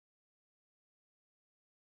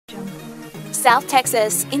South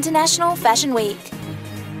Texas International Fashion Week.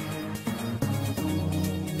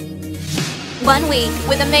 1 week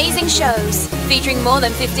with amazing shows featuring more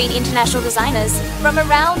than 15 international designers from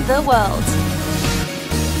around the world.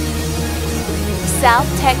 South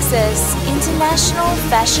Texas International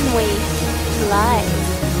Fashion Week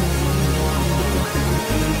Live.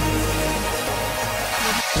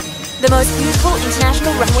 The most beautiful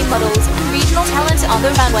international runway models and regional talent on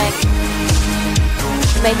the runway.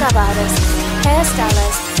 Makeup artists,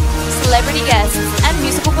 hairstylists, celebrity guests and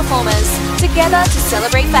musical performers together to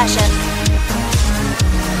celebrate fashion.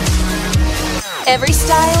 Every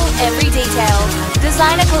style, every detail.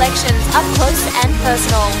 Designer collections up close and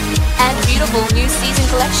personal. And beautiful new season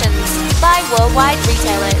collections by worldwide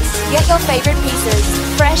retailers. Get your favorite pieces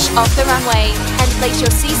fresh off the runway and place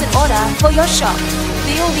your season order for your shop.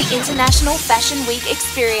 Feel the International Fashion Week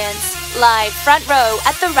experience live front row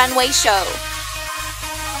at the Runway show.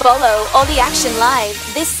 Follow all the action live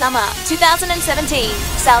this summer 2017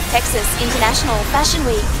 South Texas International Fashion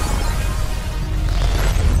Week.